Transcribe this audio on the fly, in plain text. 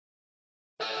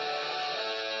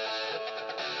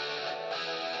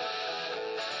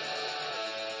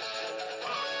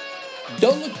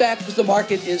Don't look back because the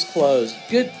market is closed.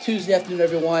 Good Tuesday afternoon,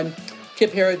 everyone.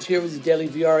 Kip Herriage here with the Daily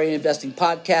VRA Investing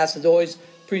Podcast. As always,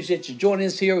 appreciate you joining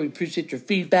us here. We appreciate your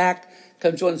feedback.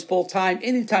 Come join us full time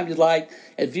anytime you'd like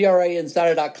at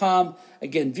VRAinsider.com.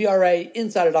 Again,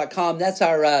 VRAinsider.com. That's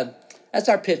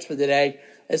our pitch for today.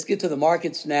 Let's get to the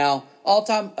markets now.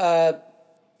 All-time,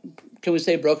 can we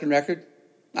say broken record?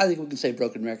 I think we can say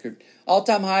broken record.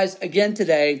 All-time highs again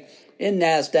today in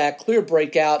NASDAQ. Clear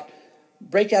breakout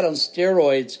on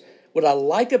steroids. What I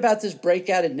like about this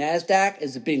breakout in NASDAQ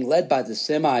is it being led by the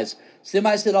semis.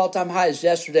 Semis hit all-time highs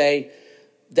yesterday.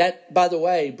 That, by the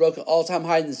way, broke an all-time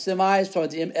high in the semis,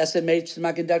 talking about the SMH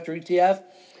Semiconductor ETF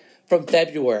from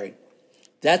February.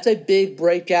 That's a big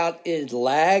breakout. It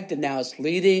lagged, and now it's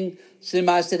leading.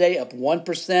 Semis today up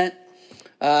 1%.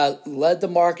 Led the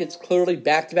markets clearly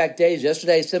back-to-back days.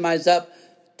 Yesterday, semis up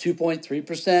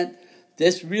 2.3%.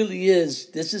 This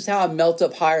is how a melt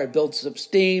up higher builds up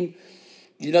steam.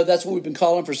 You know, that's what we've been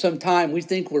calling for some time. We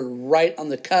think we're right on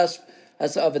the cusp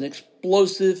of an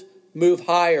explosive move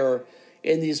higher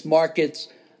in these markets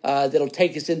that'll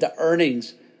take us into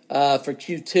earnings for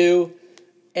Q2.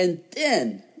 And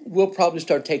then we'll probably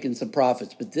start taking some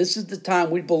profits. But this is the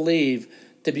time we believe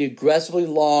to be aggressively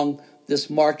long this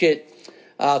market.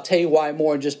 I'll tell you why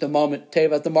more in just a moment. Tell you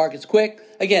about the markets quick.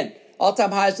 Again,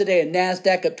 all-time highs today in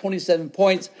NASDAQ up 27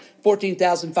 points,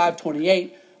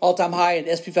 14,528. All-time high in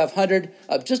SP 500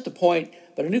 up just a point,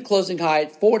 but a new closing high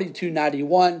at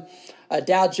 4291.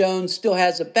 Dow Jones still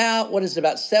has about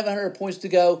 700 points to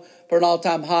go for an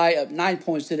all-time high, up 9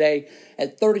 points today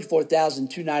at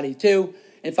 34,292.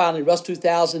 And finally, Russell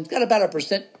 2000 got about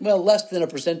 1%, less than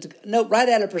 1%, right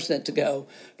at 1% to go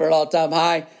for an all-time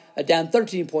high, down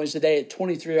 13 points today at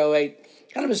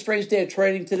 2308. Kind of a strange day of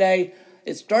trading today.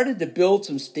 It started to build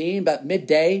some steam about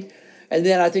midday, and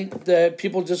then I think the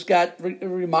people just got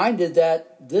reminded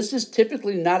that this is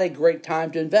typically not a great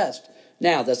time to invest.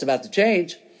 Now, that's about to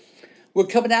change. We're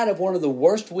coming out of one of the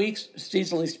worst weeks,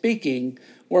 seasonally speaking,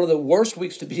 one of the worst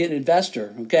weeks to be an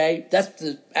investor, okay?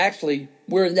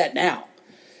 We're in that now.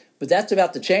 But that's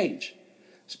about to change.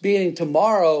 Being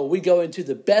tomorrow, we go into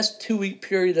the best 2-week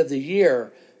period of the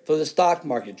year for the stock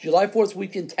market. July 4th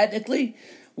weekend, technically,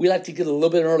 we like to get a little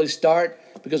bit early start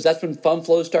because that's when fund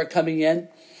flows start coming in.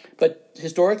 But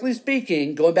historically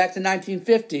speaking, going back to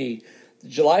 1950, the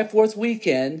July 4th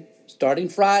weekend, starting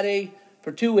Friday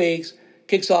for 2 weeks,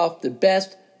 kicks off the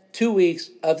best 2 weeks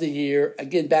of the year.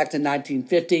 Again, back to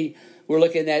 1950. We're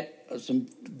looking at some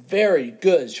very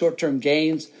good short-term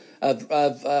gains of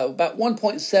about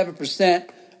 1.7%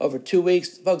 over 2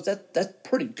 weeks. Folks, that's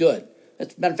pretty good.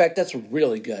 Matter of fact, that's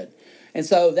really good. And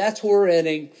so that's where we're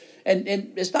in. And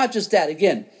it's not just that.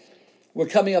 Again, we're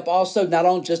coming up also not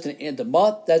only just an end of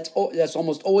month. That's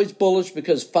almost always bullish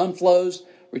because fund flows,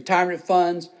 retirement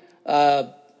funds,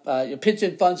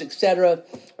 pension funds, etc.,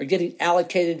 are getting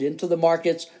allocated into the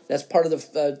markets. That's part of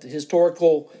the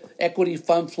historical equity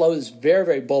fund flow is very,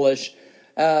 very bullish.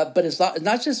 But it's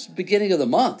not just beginning of the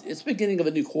month. It's beginning of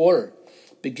a new quarter,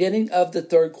 beginning of the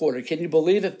third quarter. Can you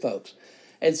believe it, folks?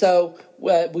 And so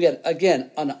we got,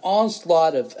 again, an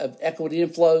onslaught of equity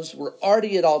inflows. We're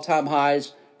already at all-time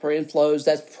highs for inflows.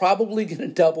 That's probably going to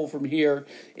double from here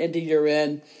into year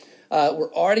end.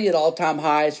 We're already at all-time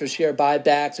highs for share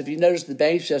buybacks. If you noticed, the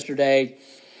banks yesterday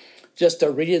just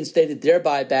reinstated their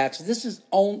buybacks.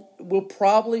 We're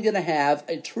probably going to have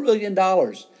 $1 trillion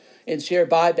in share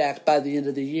buybacks by the end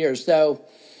of the year. So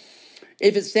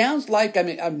if it sounds like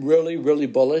I'm really, really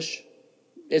bullish,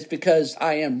 it's because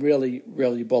I am really,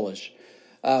 really bullish.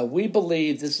 We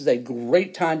believe this is a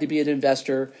great time to be an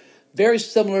investor, very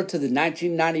similar to the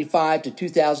 1995 to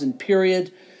 2000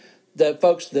 period.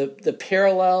 The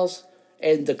parallels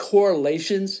and the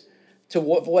correlations to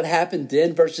what happened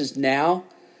then versus now.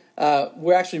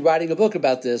 We're actually writing a book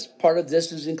about this. Part of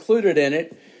this is included in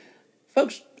it.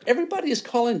 Folks, everybody is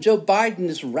calling Joe Biden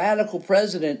this radical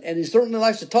president, and he certainly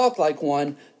likes to talk like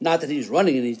one, not that he's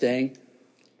running anything.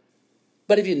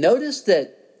 But have you noticed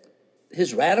that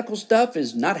his radical stuff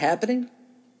is not happening?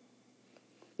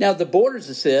 Now, the border's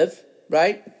a sieve,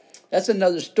 right? That's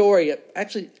another story.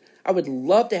 Actually, I would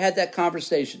love to have that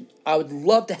conversation. I would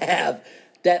love to have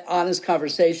that honest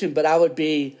conversation, but I would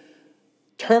be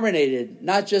terminated,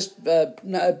 not just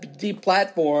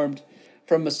deplatformed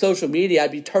from social media.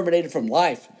 I'd be terminated from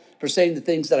life for saying the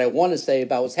things that I want to say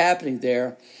about what's happening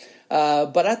there.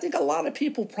 But I think a lot of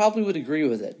people probably would agree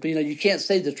with it. But, you can't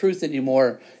say the truth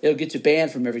anymore. It'll get you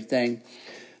banned from everything.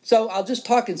 So I'll just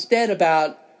talk instead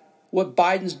about what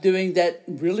Biden's doing that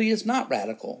really is not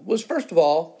radical. Was, first of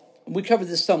all, we covered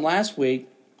this some last week,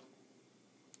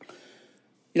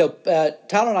 Tyler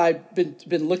and I have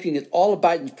been looking at all of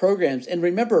Biden's programs, and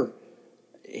remember,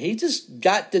 he just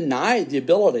got denied the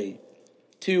ability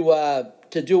to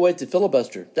do away with the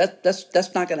filibuster.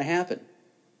 That's not going to happen.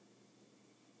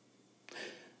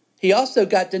 He also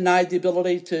got denied the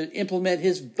ability to implement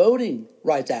his Voting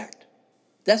Rights Act.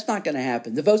 That's not going to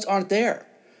happen. The votes aren't there.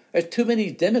 There's too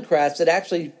many Democrats that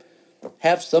actually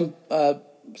have some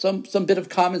bit of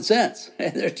common sense,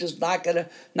 and they're just not going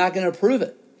to approve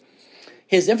it.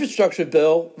 His infrastructure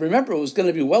bill, remember, it was going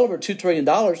to be well over $2 trillion.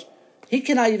 He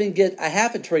cannot even get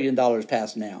 $500 billion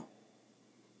passed now.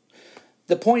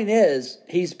 The point is,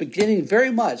 he's beginning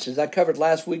very much, as I covered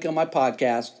last week on my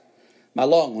podcast, my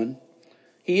long one,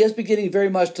 he is beginning very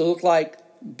much to look like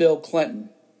Bill Clinton.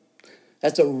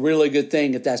 That's a really good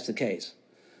thing if that's the case.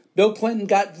 Bill Clinton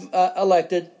got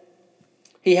elected.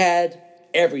 He had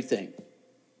everything.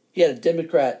 He had a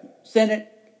Democrat Senate,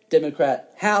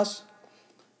 Democrat House,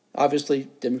 obviously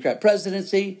Democrat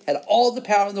presidency, had all the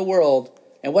power in the world.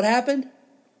 And what happened?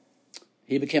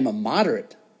 He became a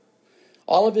moderate.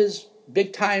 All of his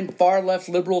big-time far-left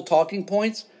liberal talking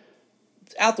points,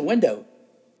 out the window.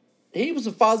 He was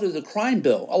the father of the crime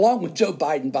bill, along with Joe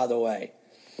Biden, by the way.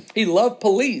 He loved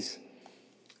police.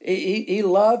 He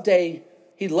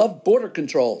loved border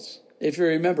controls, if you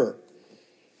remember.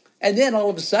 And then all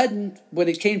of a sudden, when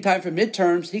it came time for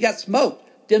midterms, he got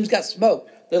smoked. Dems got smoked.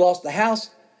 They lost the House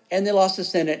and they lost the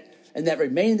Senate, and that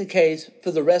remained the case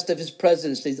for the rest of his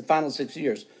presidency, the final 6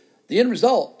 years. The end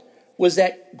result was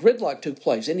that gridlock took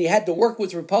place, and he had to work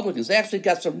with Republicans. They actually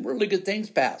got some really good things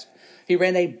passed. He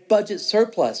ran a budget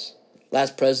surplus,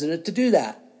 last president to do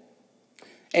that.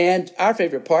 And our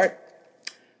favorite part,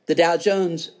 the Dow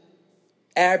Jones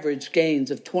average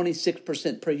gains of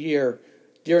 26% per year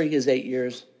during his 8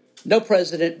 years. No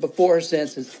president before or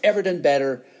since has ever done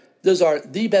better. Those are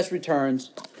the best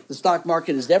returns the stock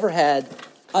market has ever had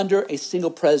under a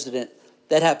single president.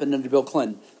 That happened under Bill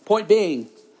Clinton. Point being,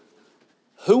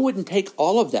 who wouldn't take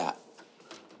all of that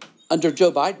under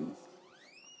Joe Biden?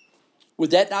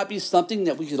 Would that not be something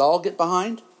that we could all get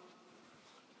behind?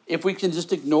 If we can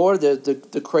just ignore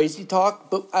the crazy talk.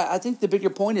 But I think the bigger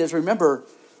point is, remember,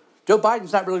 Joe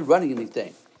Biden's not really running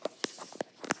anything.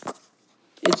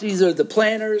 It's either the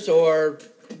planners or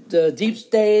the deep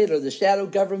state or the shadow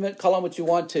government, call them what you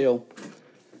want to.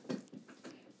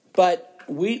 But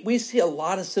we see a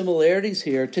lot of similarities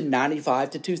here to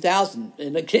 95 to 2000.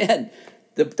 And again,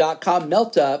 the dot-com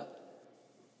melt-up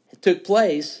took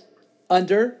place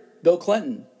under Bill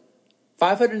Clinton.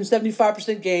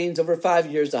 575% gains over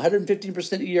 5 years,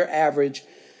 115% a year average.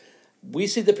 We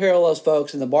see the parallels,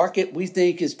 folks, and the market, we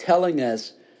think, is telling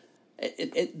us.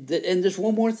 And there's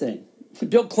one more thing.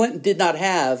 Bill Clinton did not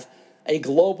have a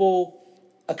global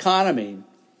economy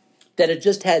that had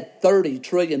just had $30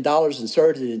 trillion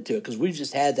inserted into it, because we've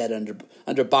just had that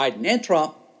under Biden and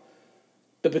Trump.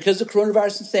 But because of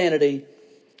coronavirus insanity,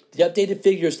 the updated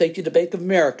figures, thank you to Bank of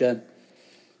America,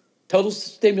 total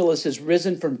stimulus has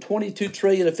risen from $22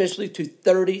 trillion officially to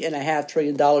 $30.5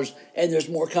 trillion, and there's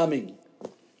more coming.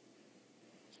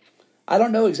 I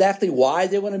don't know exactly why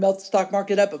they want to melt the stock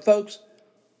market up, but folks,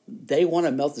 they want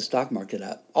to melt the stock market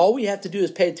up. All we have to do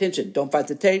is pay attention. Don't fight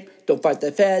the tape. Don't fight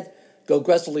the Fed. Go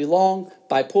aggressively long.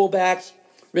 Buy pullbacks.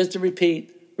 Rinse and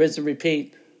repeat. Rinse and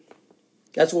repeat.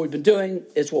 That's what we've been doing.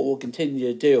 It's what we'll continue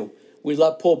to do. We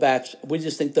love pullbacks. We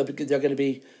just think they're going to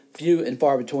be few and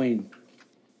far between.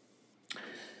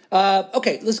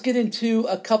 Okay, let's get into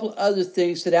a couple other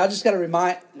things today. I just got to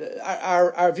remind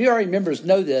our VRA members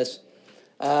know this.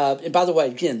 And by the way,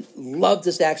 again, love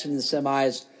this action in the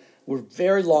semis. We're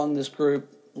very long in this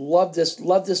group. Love this.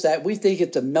 That we think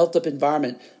it's a melt-up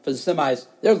environment for the semis.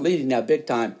 They're leading now big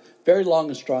time. Very long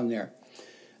and strong there.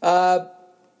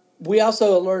 We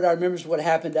also alerted our members what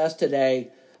happened to us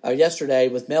yesterday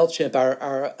with MailChimp,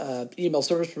 our email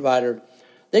service provider.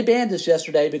 They banned us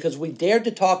yesterday because we dared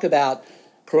to talk about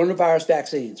coronavirus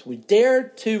vaccines. We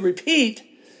dared to repeat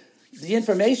the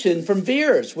information from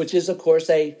VAERS, which is, of course,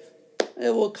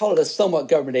 we'll call it a somewhat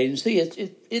government agency.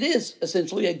 It is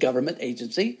essentially a government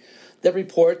agency that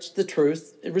reports the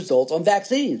truth and results on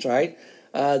vaccines, right?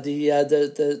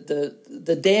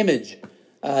 The damage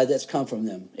that's come from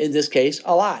them. In this case,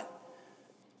 a lot.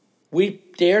 We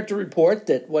dared to report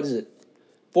that,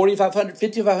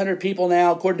 5,500 people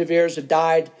now, according to VAERS, have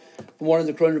died from one of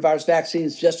the coronavirus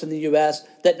vaccines just in the U.S.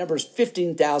 That number is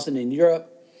 15,000 in Europe,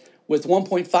 with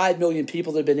 1.5 million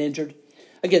people that have been injured.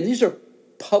 Again, these are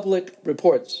public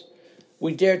reports.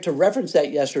 We dared to reference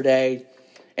that yesterday,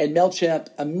 and MailChimp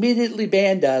immediately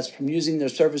banned us from using their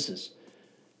services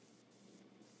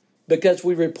because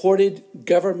we reported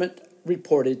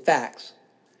government-reported facts.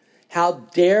 How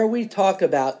dare we talk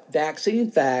about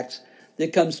vaccine facts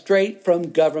that come straight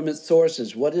from government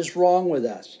sources? What is wrong with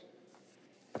us?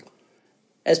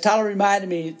 As Tyler reminded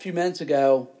me a few minutes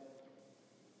ago,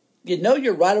 you know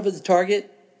you're right over the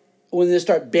target when they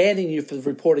start banning you for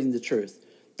reporting the truth.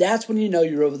 That's when you know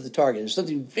you're over the target. There's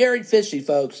something very fishy,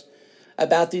 folks,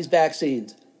 about these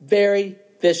vaccines. Very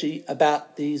fishy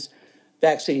about these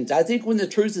vaccines. I think when the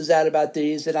truth is out about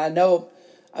these, and I know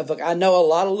a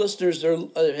lot of listeners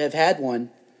have had one,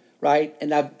 right?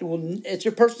 And it's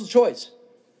your personal choice.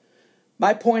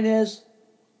 My point is,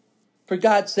 for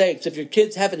God's sakes, if your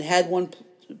kids haven't had one,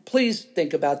 please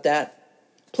think about that.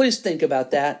 Please think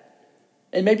about that.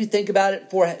 And maybe think about it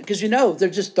because they're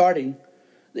just starting.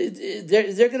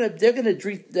 They're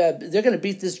gonna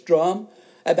beat this drum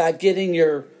about getting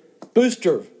your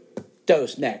booster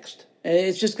dose next, and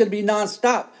it's just gonna be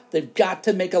nonstop. They've got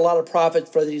to make a lot of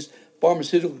profit for these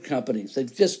pharmaceutical companies.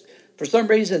 They've just, for some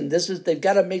reason, they've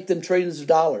got to make them trillions of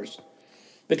dollars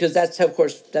because that's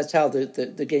how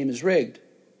the game is rigged.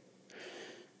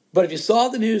 But if you saw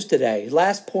the news today,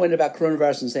 last point about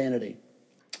coronavirus insanity.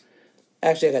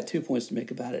 Actually, I got 2 points to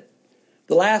make about it.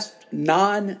 The last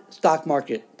non-stock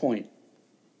market point.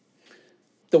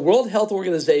 The World Health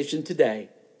Organization today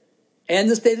and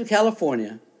the state of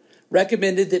California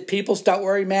recommended that people start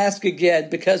wearing masks again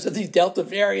because of the Delta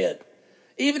variant.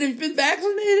 Even if you've been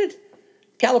vaccinated,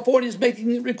 California is making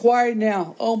it required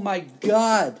now. Oh my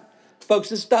God. Folks,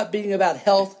 this stopped being about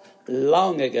health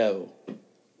long ago.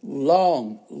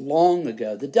 Long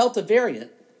ago. The Delta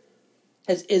variant.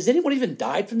 Has anyone even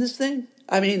died from this thing?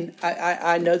 I mean,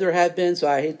 I know there have been, so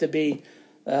I hate to be,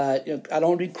 I don't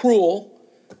want to be cruel,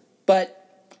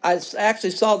 but I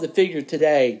actually saw the figure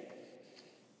today.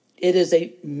 It is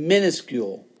a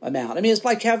minuscule amount. I mean, it's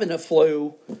like having a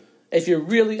flu. If you're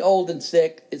really old and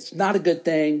sick, it's not a good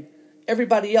thing.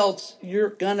 Everybody else, you're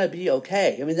going to be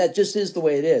okay. I mean, that just is the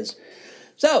way it is.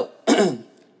 So,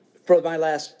 for my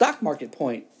last stock market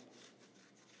point,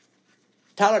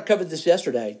 Tyler covered this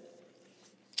yesterday.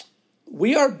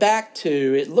 We are back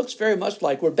to, it looks very much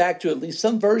like we're back to at least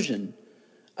some version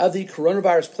of the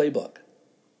coronavirus playbook.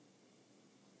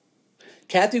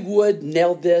 Kathy Wood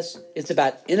nailed this. It's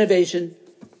about innovation,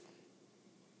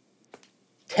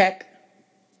 tech,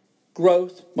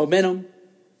 growth, momentum,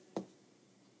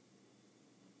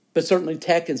 but certainly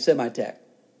tech and semi-tech.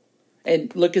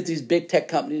 And look at these big tech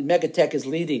companies. Mega tech is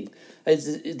leading.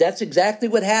 That's exactly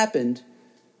what happened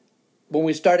when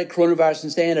we started coronavirus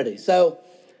insanity. So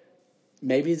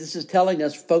maybe this is telling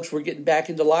us, folks, we're getting back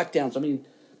into lockdowns. I mean,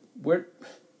 what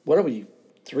are we,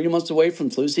 3 months away from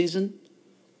flu season?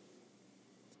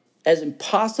 As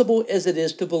impossible as it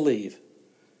is to believe,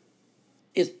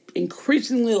 it's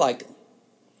increasingly likely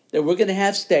that we're going to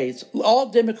have states, all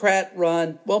Democrat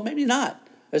run, well, maybe not.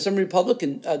 There's some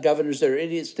Republican governors that are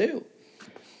idiots too.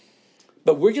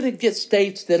 But we're going to get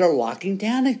states that are locking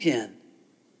down again.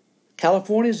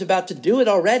 California is about to do it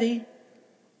already.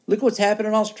 Look what's happened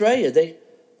in Australia.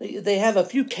 They have a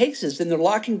few cases and they're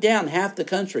locking down half the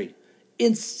country.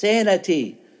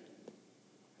 Insanity.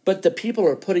 But the people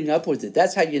are putting up with it.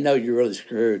 That's how you know you're really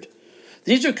screwed.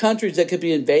 These are countries that could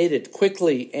be invaded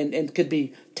quickly and could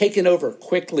be taken over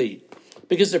quickly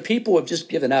because their people have just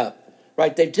given up,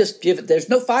 right? They've just given. There's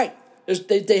no fight.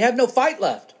 They have no fight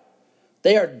left.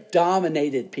 They are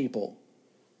dominated people.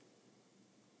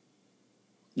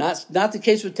 Not the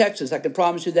case with Texas, I can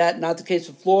promise you that. Not the case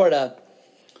with Florida.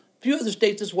 A few other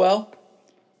states as well.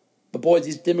 But boy,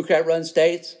 these Democrat-run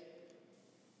states,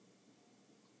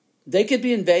 they could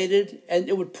be invaded, and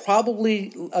it would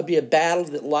probably be a battle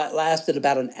that lasted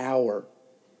about an hour.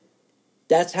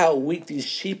 That's how weak these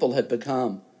sheeple have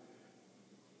become.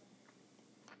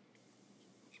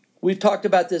 We've talked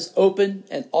about this open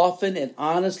and often and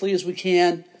honestly as we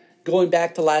can, going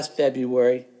back to last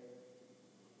February.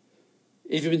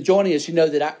 If you've been joining us, you know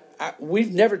that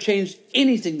we've never changed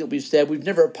anything that we've said. We've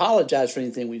never apologized for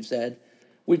anything we've said.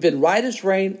 We've been right as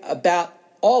rain about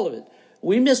all of it.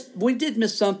 We did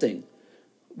miss something.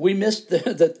 We missed the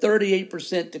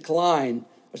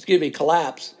 38%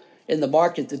 collapse in the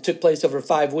market that took place over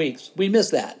 5 weeks. We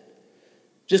missed that.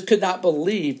 Just could not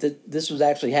believe that this was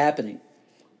actually happening.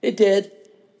 It did.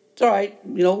 It's all right.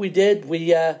 You know what we did?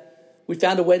 We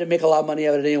found a way to make a lot of money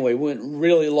out of it anyway. We went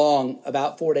really long,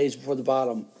 about 4 days before the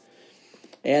bottom,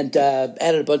 and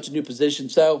added a bunch of new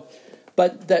positions. So,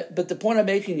 but the point I'm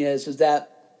making is that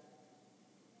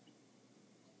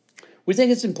we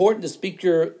think it's important to speak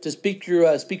your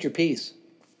piece,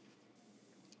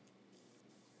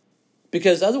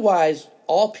 because otherwise,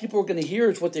 all people are going to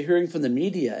hear is what they're hearing from the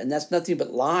media, and that's nothing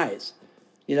but lies.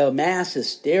 Mass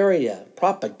hysteria,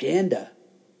 propaganda.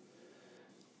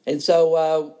 And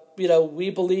so, we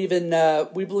believe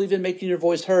in making your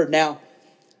voice heard. Now,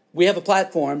 we have a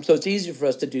platform, so it's easy for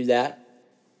us to do that.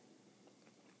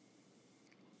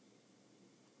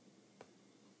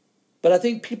 But I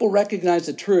think people recognize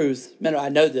the truth. Man, I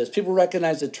know this. People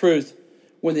recognize the truth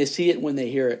when they see it and when they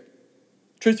hear it.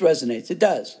 Truth resonates. It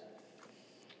does.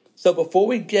 So before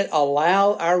we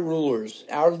allow our rulers,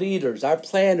 our leaders, our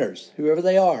planners, whoever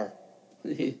they are,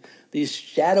 these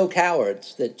shadow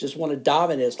cowards that just want to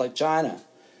dominate us like China,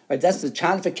 right? That's the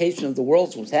Chinification of the world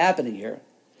is what's happening here.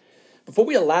 Before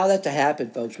we allow that to happen,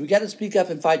 folks, we got to speak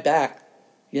up and fight back.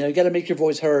 You got to make your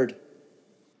voice heard.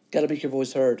 Got to make your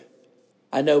voice heard.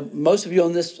 I know most of you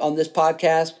on this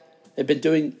podcast have been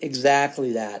doing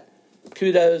exactly that.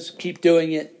 Kudos, keep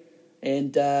doing it,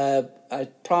 and I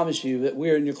promise you that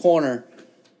we're in your corner,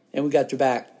 and we got your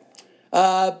back.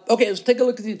 Okay, let's take a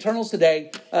look at the internals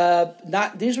today.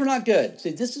 These were not good.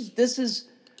 See,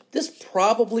 this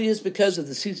probably is because of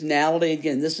the seasonality.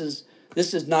 Again, this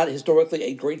is not historically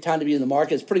a great time to be in the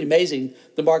market. It's pretty amazing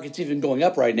the market's even going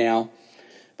up right now.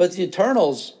 But the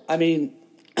internals, I mean,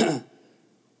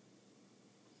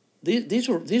 these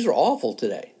were awful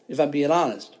today, if I'm being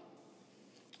honest.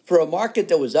 For a market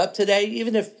that was up today,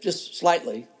 even if just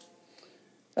slightly,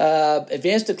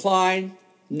 advanced decline,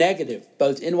 negative,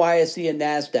 both NYSE and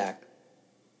NASDAQ.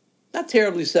 Not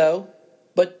terribly so,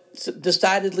 but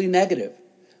decidedly negative.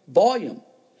 Volume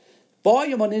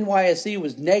on NYSE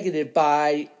was negative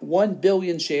by 1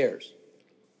 billion shares.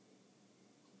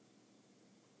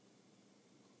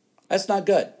 That's not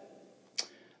good.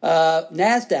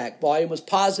 NASDAQ volume was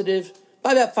positive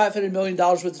by about $500 million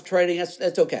worth of trading.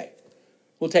 That's okay.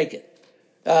 We'll take it.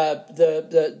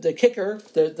 The kicker,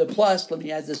 the plus, let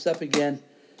me add this up again.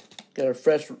 Got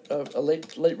a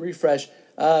late refresh.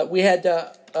 We had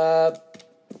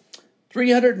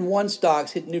 301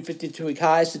 stocks hit new 52-week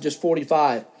highs to just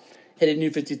 45 hit a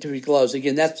new 52-week lows.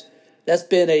 Again, that's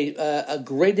been a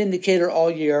great indicator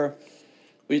all year.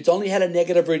 We've only had a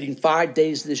negative reading 5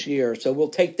 days this year, so we'll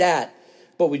take that.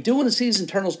 But we do want to see these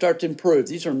internals start to improve.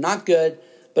 These are not good.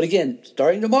 But again,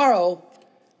 starting tomorrow,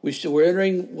 we're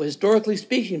entering, historically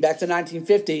speaking, back to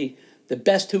 1950, the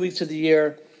best 2 weeks of the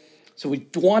year. So we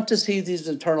want to see these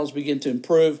internals begin to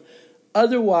improve.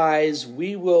 Otherwise,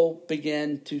 we will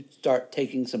begin to start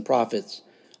taking some profits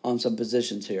on some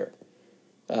positions here.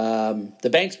 The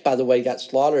banks, by the way, got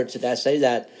slaughtered today. I say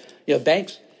that.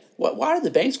 Banks, why are the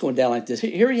banks going down like this?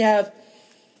 Here you have,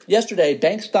 yesterday,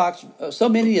 bank stocks, so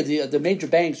many of the major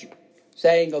banks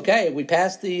saying, okay, we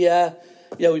passed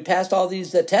we passed all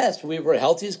these tests. We were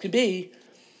healthy as could be.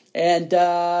 And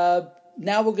now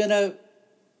we're going to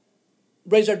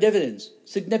raise our dividends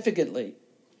significantly.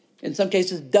 In some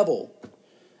cases, double.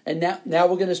 And now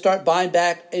we're going to start buying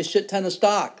back a shit ton of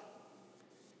stock.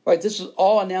 Right, this was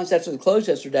all announced after the close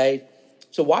yesterday.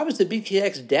 So why was the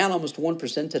BKX down almost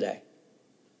 1% today?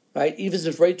 Right, even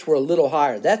if rates were a little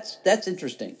higher. That's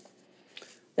interesting.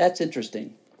 That's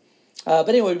interesting. But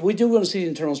anyway, we do want to see the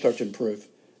internals start to improve.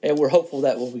 And we're hopeful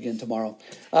that will begin tomorrow.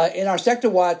 In our sector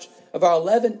watch, of our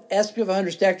 11 S&P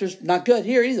 500 sectors, not good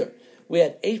here either. We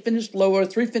had 8 finished lower,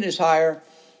 3 finished higher.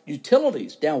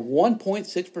 Utilities down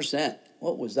 1.6%.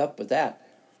 What was up with that?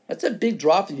 That's a big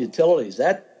drop in utilities.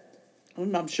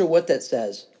 I'm not sure what that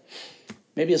says.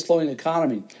 Maybe a slowing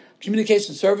economy.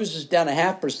 Communication services down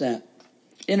 0.5%.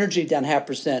 Energy down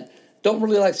 0.5%. Don't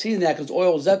really like seeing that because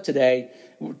oil was up today.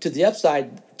 To the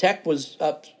upside, tech was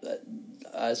up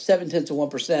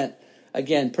 0.7%.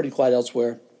 Again, pretty quiet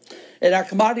elsewhere. In our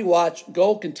commodity watch,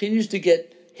 gold continues to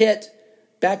get hit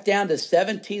back down to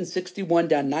 $1,761,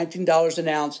 down $19 an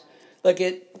ounce. Look,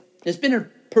 it's been a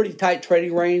pretty tight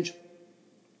trading range.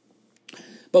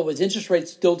 But with interest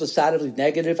rates still decidedly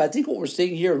negative, I think what we're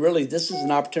seeing here, really, this is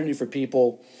an opportunity for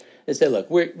people to say, look,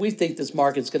 we think this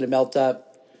market's going to melt up.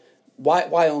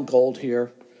 Why own gold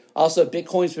here? Also,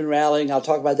 Bitcoin's been rallying. I'll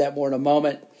talk about that more in a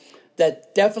moment.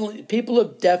 People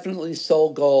have definitely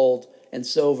sold gold and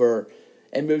silver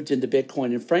and moved into Bitcoin.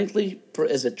 And frankly,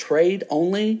 as a trade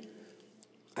only,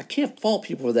 I can't fault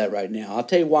people for that right now. I'll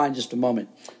tell you why in just a moment.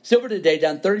 Silver today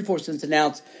down 34 cents an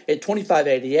ounce at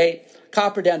 $25.88.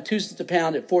 Copper down 2 cents a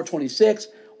pound at $4.26.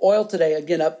 Oil today,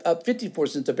 again, up 54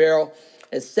 cents a barrel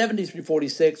at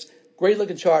 $73.46. Great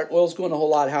looking chart. Oil's going a whole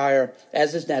lot higher,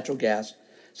 as is natural gas.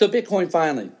 So Bitcoin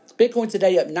finally. Bitcoin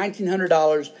today up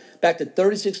 $1,900, back to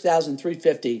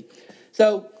 $36,350.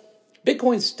 So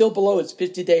Bitcoin's still below its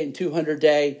 50-day and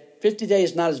 200-day. 50-day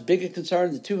is not as big a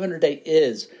concern. The 200-day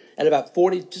is at about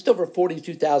just over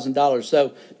 $42,000.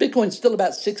 So Bitcoin's still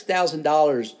about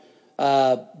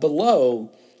 $6,000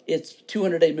 below its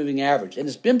 200-day moving average. And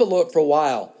it's been below it for a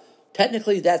while.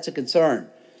 Technically, that's a concern.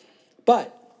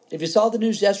 But if you saw the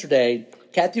news yesterday,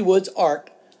 Cathie Wood's ARK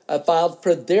filed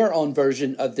for their own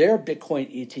version of their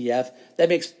Bitcoin ETF. That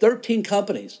makes 13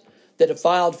 companies that have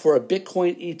filed for a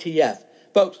Bitcoin ETF.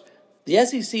 Folks, the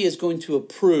SEC is going to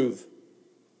approve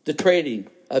the trading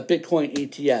of Bitcoin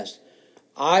ETFs.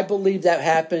 I believe that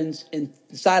happens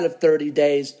inside of 30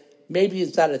 days, maybe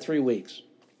inside of 3 weeks.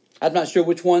 I'm not sure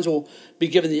which ones will be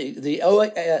given the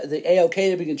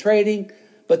AOK to begin trading,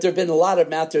 but there have been a lot of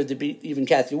them out there that beat even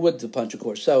Cathie Wood to the punch, of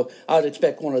course. So I would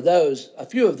expect one of those, a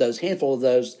few of those, handful of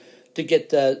those, to get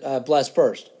blessed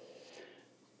first.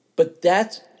 But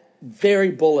that's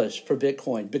very bullish for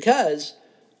Bitcoin because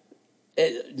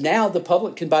now the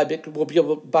public will be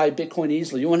able to buy Bitcoin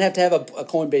easily. You won't have to have a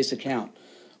Coinbase account,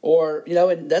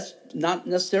 and that's not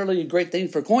necessarily a great thing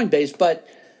for Coinbase, but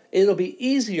it'll be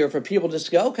easier for people just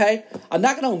to go, okay, I'm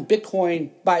not going to own Bitcoin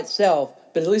by itself,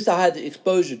 but at least I'll have the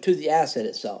exposure to the asset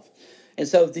itself. And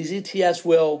so these ETFs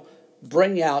will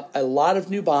bring out a lot of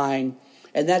new buying,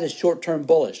 and that is short-term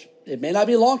bullish. It may not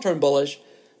be long-term bullish,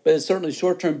 but it's certainly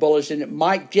short-term bullish, and it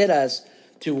might get us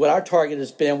to what our target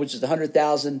has been, which is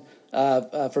 100,000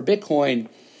 for Bitcoin.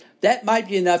 That might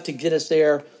be enough to get us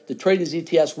there. The trading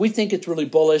ETFs, we think it's really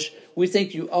bullish. We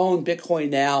think you own Bitcoin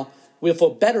now. We'll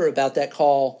feel better about that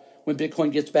call when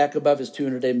Bitcoin gets back above its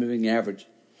 200-day moving average.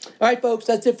 All right, folks,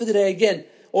 that's it for today. Again,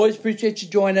 always appreciate you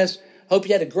joining us. Hope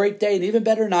you had a great day and even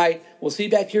better night. We'll see you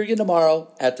back here again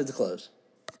tomorrow after the close.